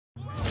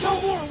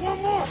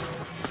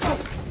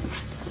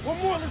One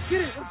more, let's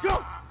get it, let's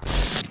go.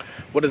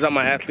 What is up,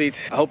 my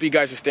athletes? I hope you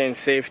guys are staying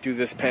safe through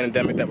this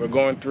pandemic that we're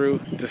going through.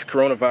 This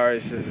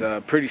coronavirus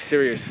is pretty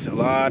serious. A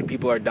lot of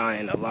people are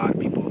dying, a lot of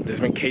people. There's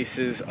been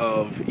cases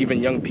of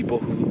even young people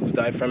who's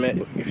died from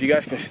it. If you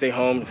guys can stay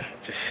home,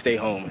 just stay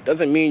home. It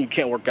doesn't mean you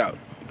can't work out.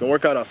 You can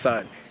work out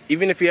outside.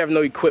 Even if you have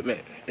no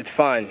equipment, it's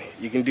fine.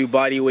 You can do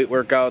body weight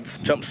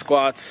workouts, jump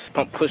squats,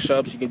 pump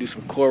push-ups. You can do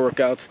some core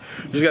workouts.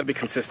 You just gotta be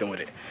consistent with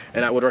it.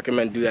 And I would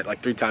recommend do that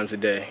like 3 times a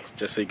day,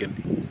 just so you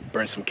can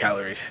burn some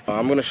calories.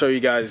 I'm gonna show you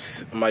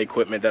guys my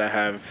equipment that I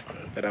have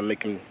that I'm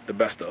making the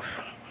best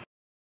of.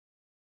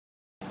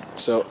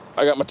 So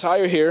I got my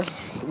tire here.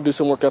 I can do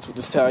some workouts with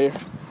this tire.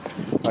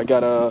 I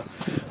got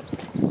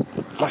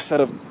my set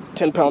of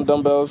 10-pound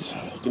dumbbells.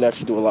 You can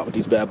actually do a lot with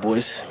these bad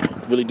boys.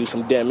 Really do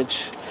some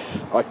damage.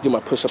 I like to do my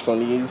push-ups on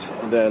these,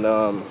 and then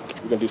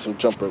we're gonna do some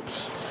jump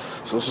ropes.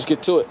 So let's just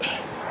get to it.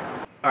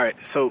 All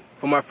right, so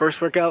for my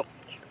first workout,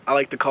 I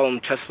like to call them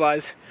chest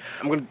flies.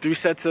 I'm gonna do 3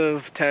 sets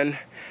of 10,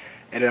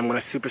 and then I'm gonna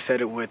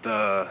superset it with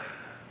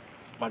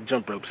my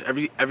jump ropes.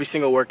 Every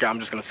single workout, I'm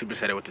just gonna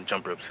superset it with the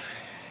jump ropes.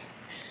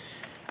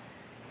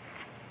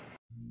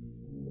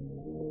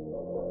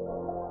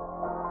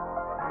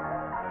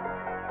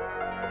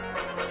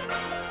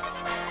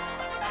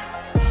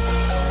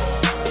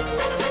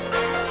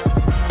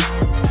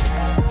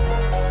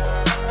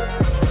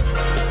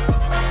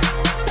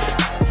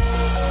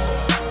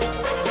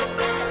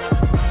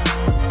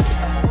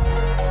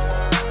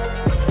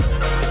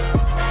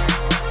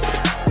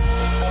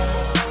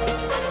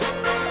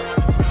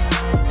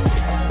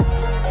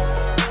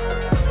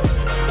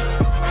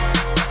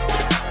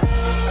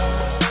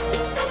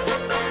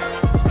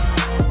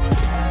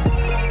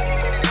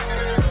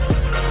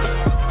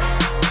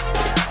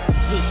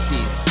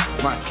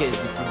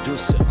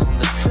 Producer on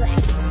the track.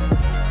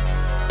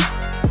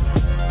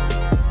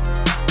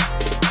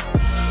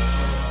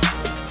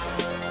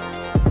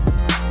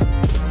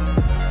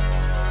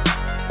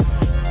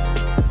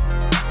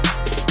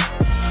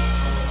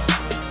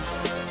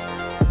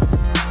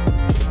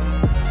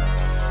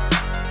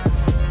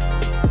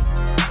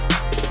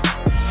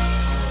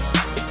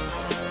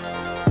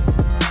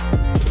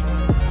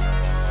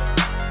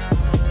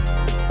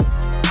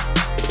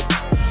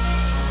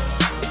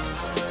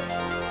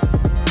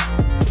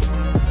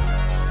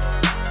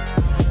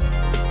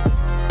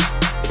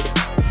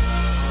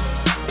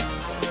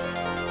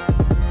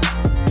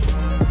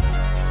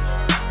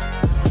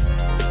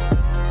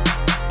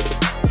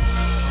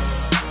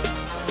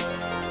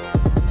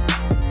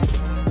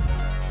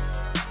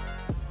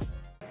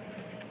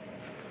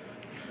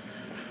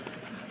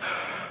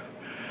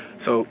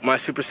 So my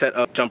superset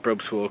of jump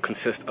ropes will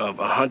consist of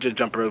 100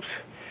 jump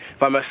ropes.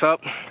 If I mess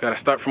up, gotta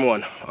start from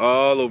 1,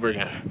 all over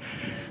again.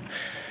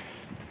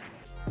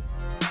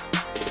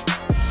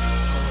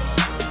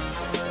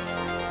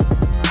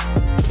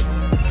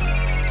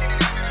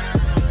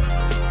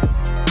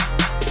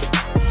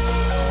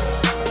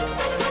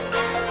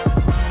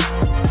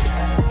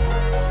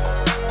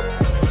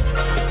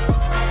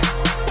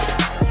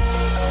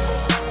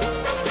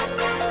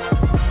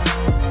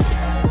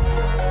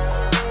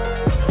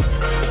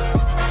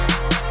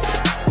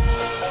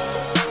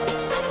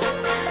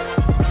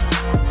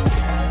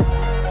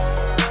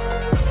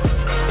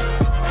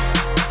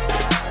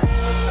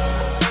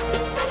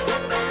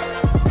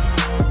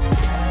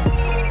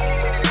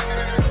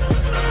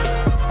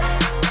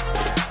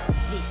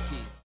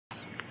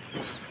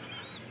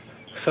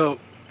 So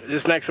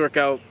this next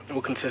workout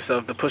will consist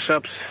of the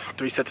push-ups,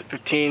 3 sets of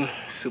 15,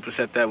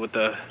 superset that with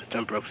the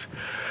jump ropes.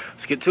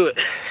 Let's get to it.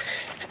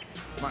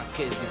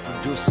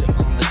 Producer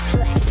on the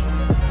track.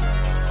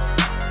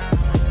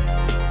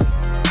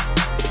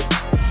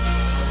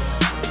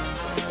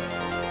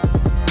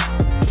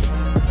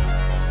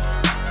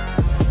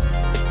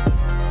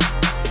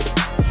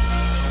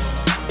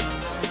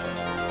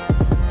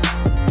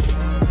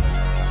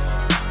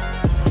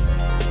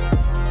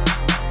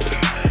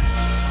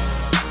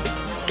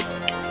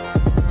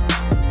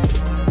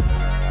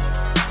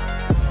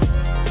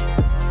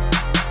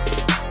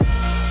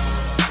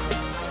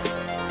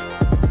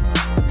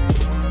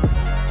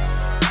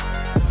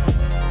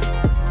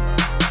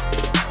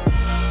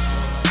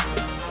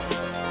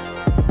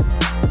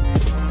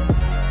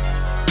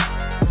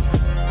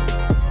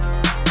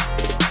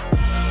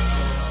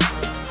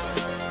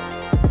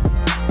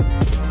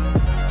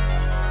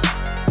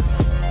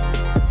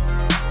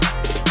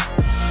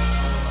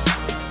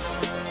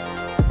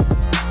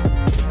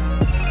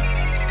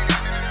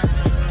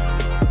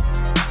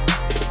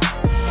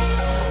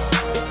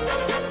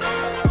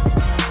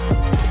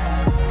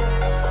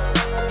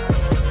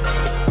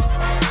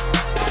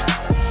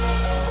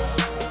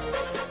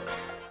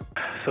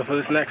 So for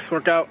this next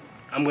workout,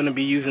 I'm going to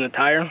be using a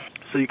tire,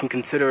 so you can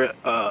consider it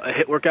a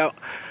HIIT workout.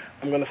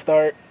 I'm going to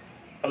start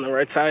on the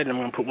right side, and I'm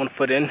going to put 1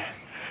 foot in,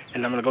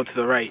 and I'm going to go to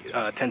the right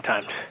 10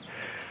 times.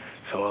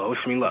 So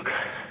wish me luck.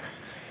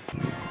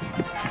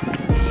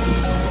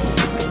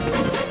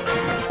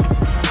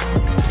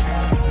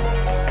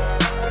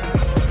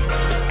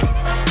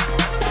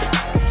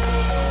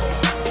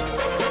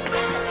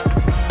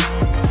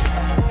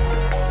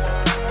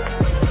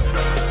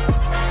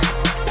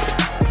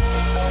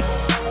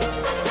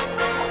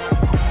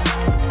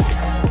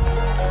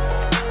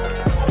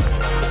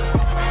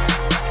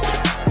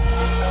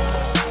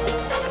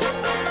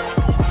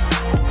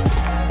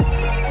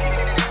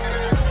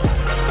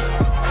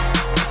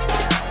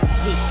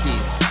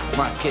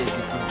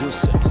 Casey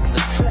producer on the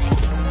track.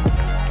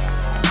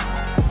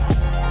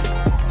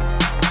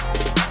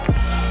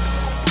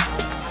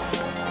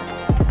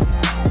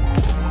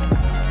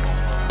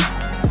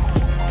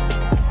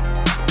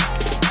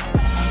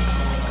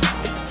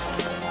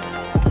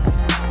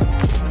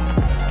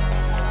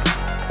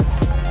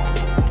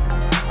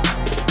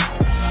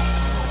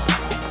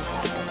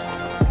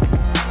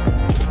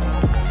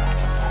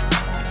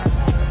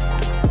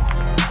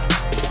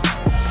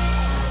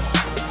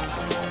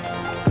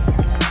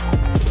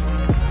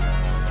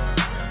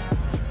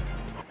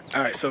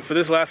 Alright, so for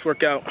this last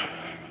workout,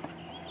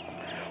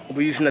 we'll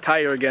be using the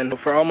tire again.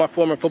 For all my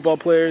former football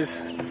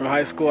players from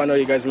high school, I know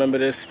you guys remember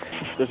this.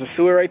 There's a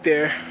sewer right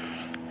there.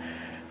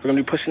 We're going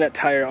to be pushing that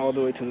tire all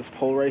the way to this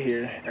pole right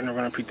here, and we're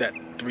going to repeat that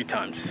 3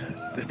 times.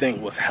 This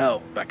thing was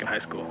hell back in high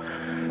school.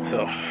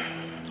 So,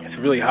 it's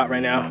really hot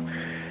right now.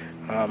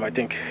 I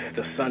think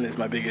the sun is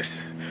my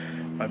biggest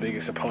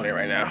opponent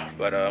right now.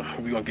 But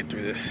we're going to get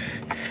through this.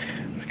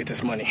 Let's get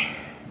this money.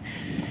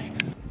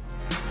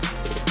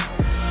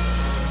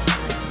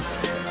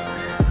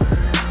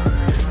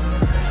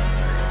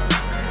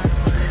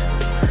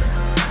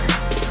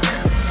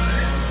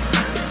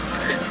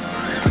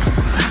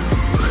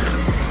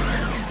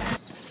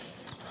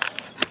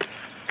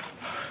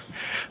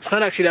 It's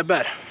not actually that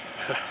bad.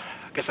 I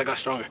guess I got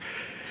stronger.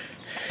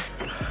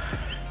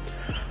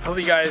 Hope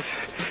you guys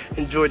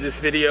enjoyed this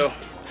video.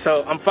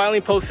 So I'm finally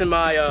posting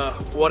my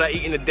what I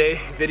eat in a day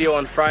video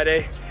on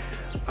Friday.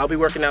 I'll be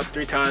working out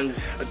 3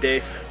 times a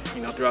day,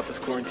 you know, throughout this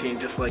quarantine,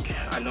 just like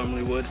I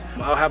normally would.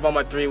 I'll have all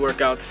my 3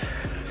 workouts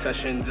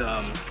sessions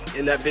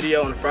in that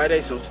video on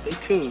Friday, so stay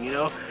tuned, you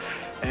know.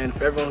 And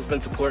for everyone who's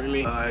been supporting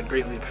me, I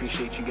greatly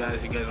appreciate you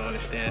guys. You guys don't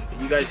understand.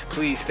 You guys,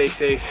 please stay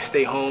safe,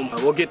 stay home.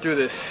 We'll get through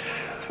this.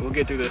 We'll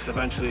get through this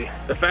eventually.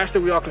 The faster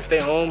we all can stay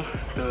home,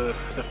 the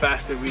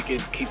faster we can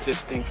keep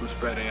this thing from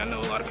spreading. I know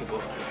a lot of people,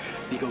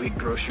 you go get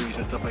groceries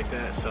and stuff like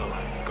that. So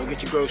go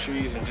get your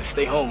groceries and just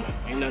stay home.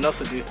 Ain't nothing else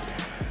to do.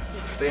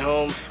 Stay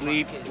home,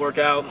 sleep, work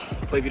out,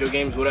 play video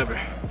games,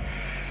 whatever.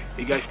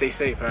 You guys stay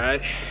safe, all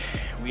right?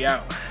 We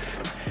out.